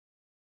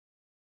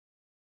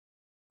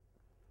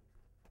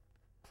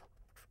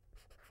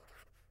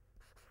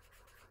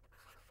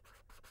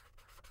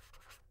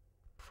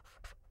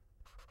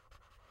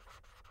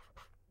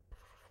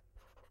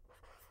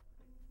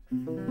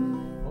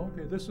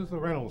Okay, this is the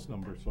Reynolds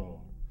Number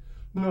Song.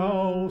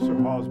 Now, Sir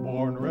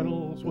Osborne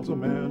Reynolds was a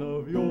man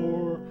of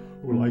yore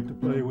who liked to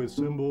play with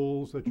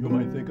cymbals that you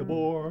might think a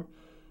bore.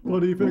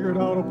 But he figured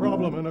out a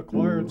problem and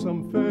acquired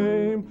some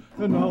fame,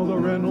 and now the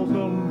Reynolds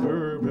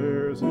number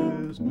bears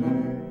his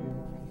name.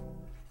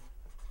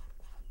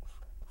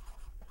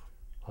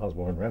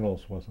 Osborne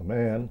Reynolds was a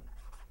man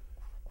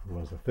who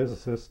was a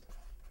physicist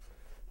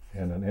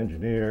and an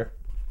engineer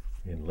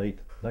in late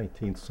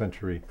 19th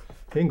century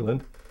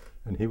England,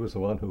 and he was the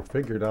one who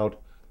figured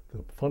out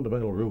the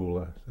fundamental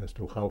rule as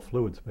to how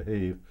fluids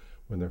behave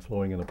when they're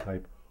flowing in a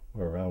pipe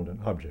or around an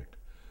object.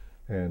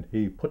 And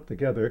he put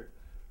together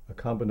a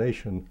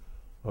combination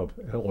of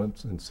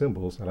elements and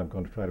symbols that I'm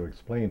going to try to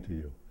explain to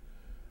you.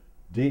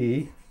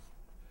 D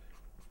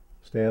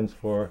stands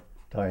for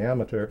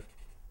diameter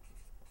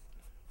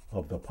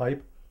of the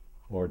pipe,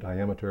 or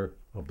diameter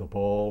of the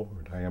ball,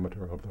 or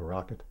diameter of the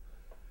rocket.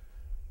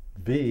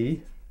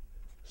 V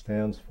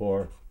stands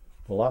for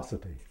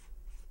velocity.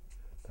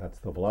 That's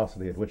the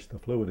velocity at which the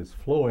fluid is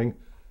flowing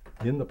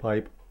in the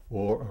pipe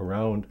or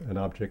around an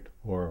object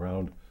or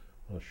around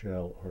a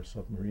shell or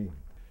submarine.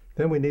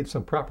 Then we need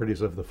some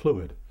properties of the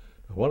fluid.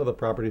 Now, one of the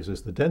properties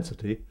is the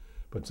density,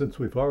 but since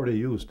we've already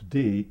used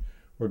D,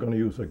 we're going to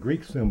use a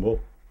Greek symbol,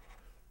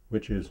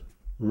 which is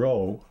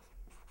rho,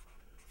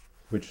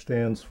 which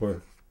stands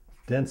for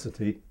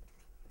density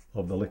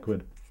of the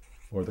liquid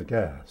or the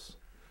gas.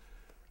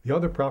 The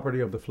other property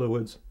of the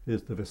fluids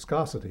is the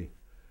viscosity,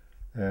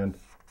 and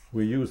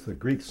we use the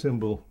Greek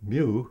symbol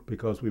mu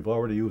because we've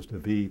already used a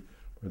V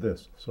for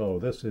this. So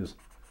this is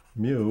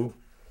mu,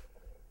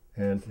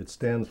 and it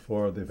stands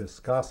for the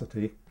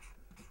viscosity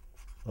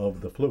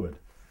of the fluid.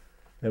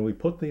 And we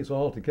put these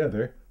all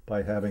together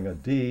by having a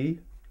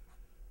D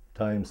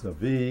times a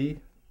V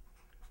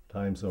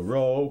times a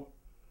rho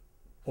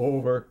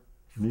over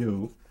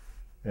mu,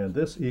 and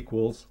this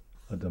equals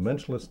a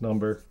dimensionless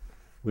number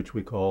which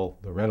we call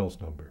the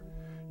Reynolds number.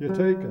 You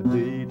take a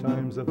D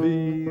times a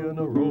V and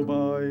a rho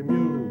by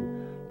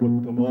mu,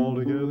 put them all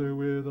together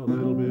with a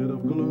little bit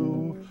of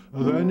glue,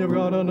 then you've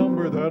got a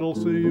number that'll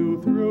see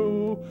you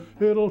through.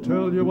 It'll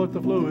tell you what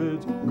the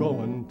fluid's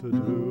going to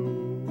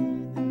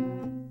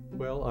do.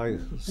 Well, I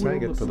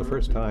sang it for the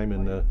first time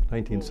in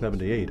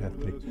 1978 at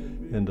the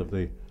end of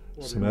the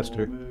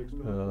semester.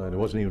 It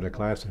wasn't even a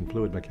class in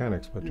fluid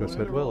mechanics, but just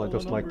said, well, I'd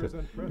just like to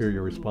hear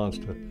your response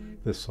to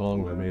this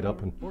song I made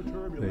up, and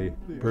they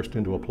burst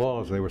into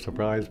applause. They were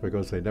surprised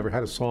because they'd never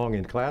had a song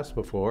in class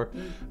before,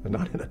 and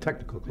not in a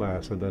technical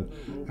class. And then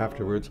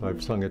afterwards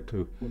I've sung it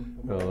to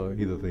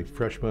either the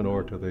freshmen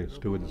or to the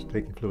students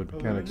taking fluid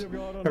mechanics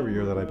every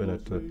year that I've been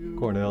at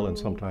Cornell, and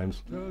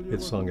sometimes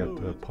it's sung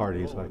at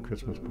parties like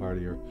Christmas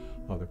party or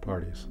other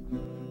parties.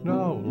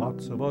 Now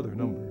lots of other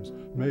numbers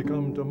may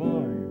come to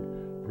mind,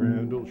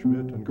 Brandl,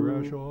 Schmidt, and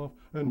Grashoff,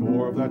 and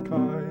more of that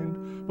kind.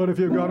 But if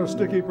you've got a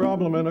sticky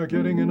problem and are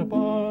getting in a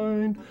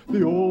bind,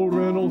 the old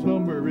Reynolds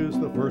number is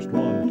the first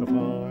one to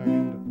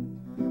find.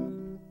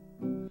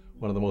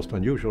 One of the most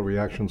unusual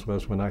reactions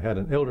was when I had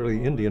an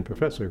elderly Indian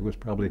professor who was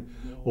probably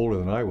older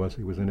than I was.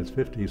 He was in his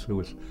 50s, who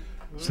was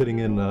sitting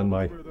in on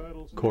my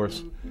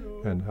course,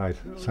 and I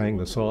sang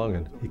the song,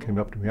 and he came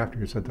up to me after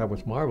and said, that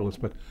was marvelous,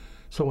 but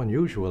so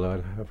unusual. I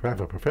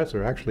have a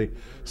professor actually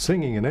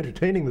singing and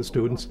entertaining the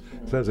students.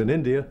 It says in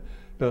India,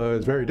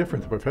 it's very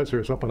different. The professor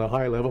is up on a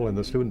high level and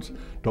the students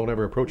don't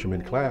ever approach him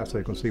in class.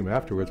 They can see him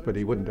afterwards, but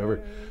he wouldn't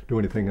ever do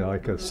anything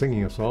like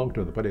singing a song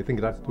to them. But I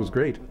think that was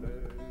great.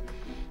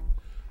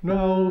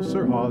 Now,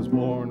 Sir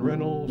Osborne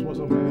Reynolds was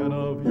a man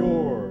of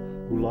yore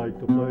who liked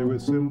to play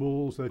with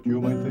cymbals that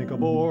you might think a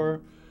bore.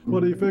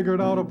 But he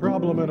figured out a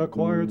problem and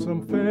acquired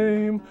some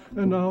fame,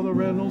 and now the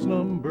Reynolds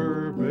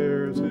number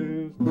bears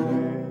his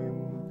name.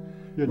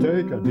 You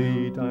take a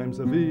D times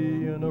a V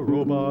and a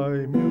rho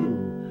by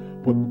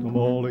mu, put them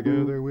all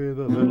together with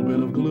a little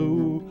bit of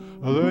glue,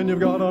 then you've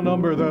got a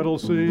number that'll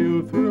see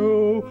you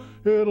through.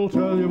 It'll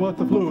tell you what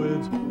the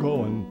fluid's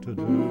going to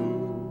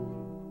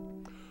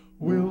do.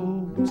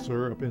 Will the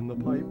syrup in the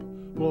pipe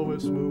flow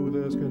as smooth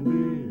as can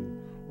be,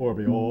 or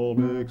be all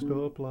mixed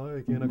up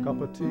like in a cup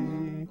of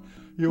tea?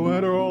 You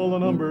enter all the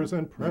numbers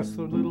and press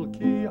the little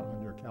key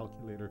on your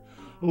calculator.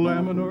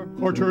 Laminar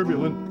or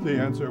turbulent, the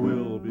answer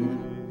will be.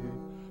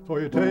 So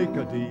you take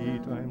a D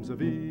times a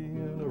V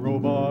and a rho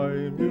by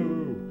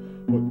mu,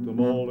 put them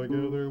all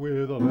together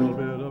with a little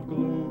bit of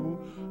glue,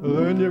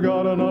 then you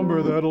got a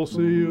number that'll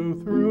see you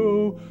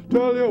through,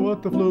 tell you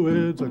what the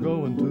fluids are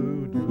going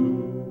to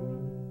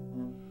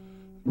do.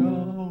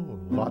 Now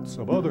lots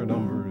of other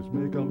numbers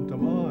may come to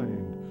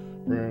mind,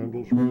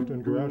 Brandl, Schmidt,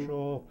 and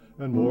Grashoff,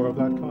 and more of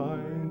that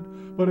kind.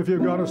 But if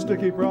you've got a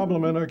sticky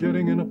problem and are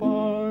getting in a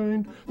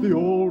bind, the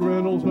old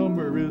Reynolds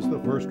number is the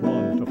first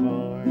one to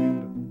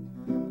find.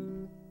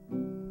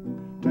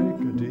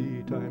 Take a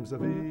D times a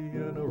V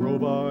and a rho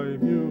by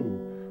mu,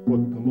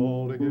 put them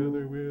all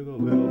together with a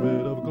little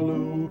bit of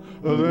glue,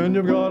 then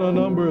you've got a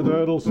number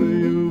that'll see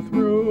you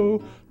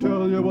through,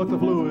 tell you what the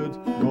fluid's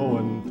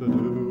going to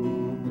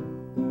do.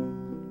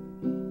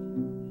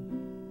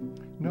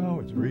 Now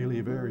it's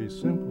really very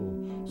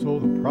simple, so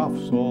the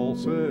profs all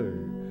say,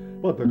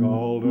 But the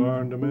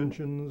gall-darn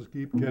dimensions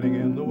keep getting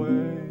in the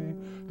way.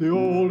 The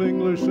old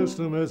English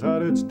system has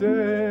had its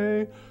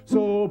day,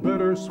 so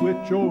better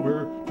switch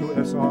over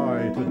to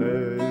SI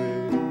today.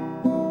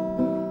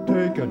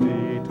 Take a D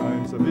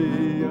times a V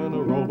and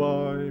a rho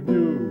by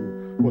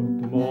mu.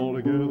 Put them all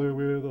together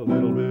with a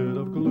little bit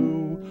of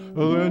glue.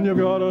 Then you've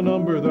got a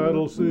number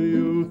that'll see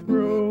you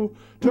through.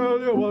 Tell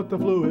you what the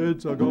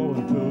fluids are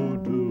going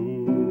to do.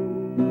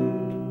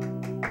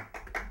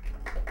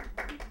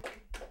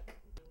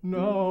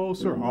 Now,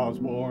 Sir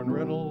Osborne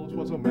Reynolds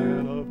was a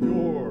man of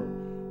yore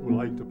who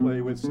liked to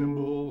play with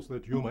symbols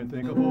that you might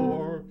think a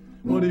bore.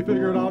 But he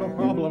figured out a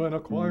problem and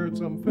acquired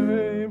some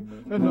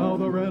fame, and now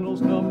the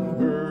Reynolds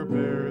number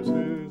bears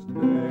his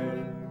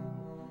name.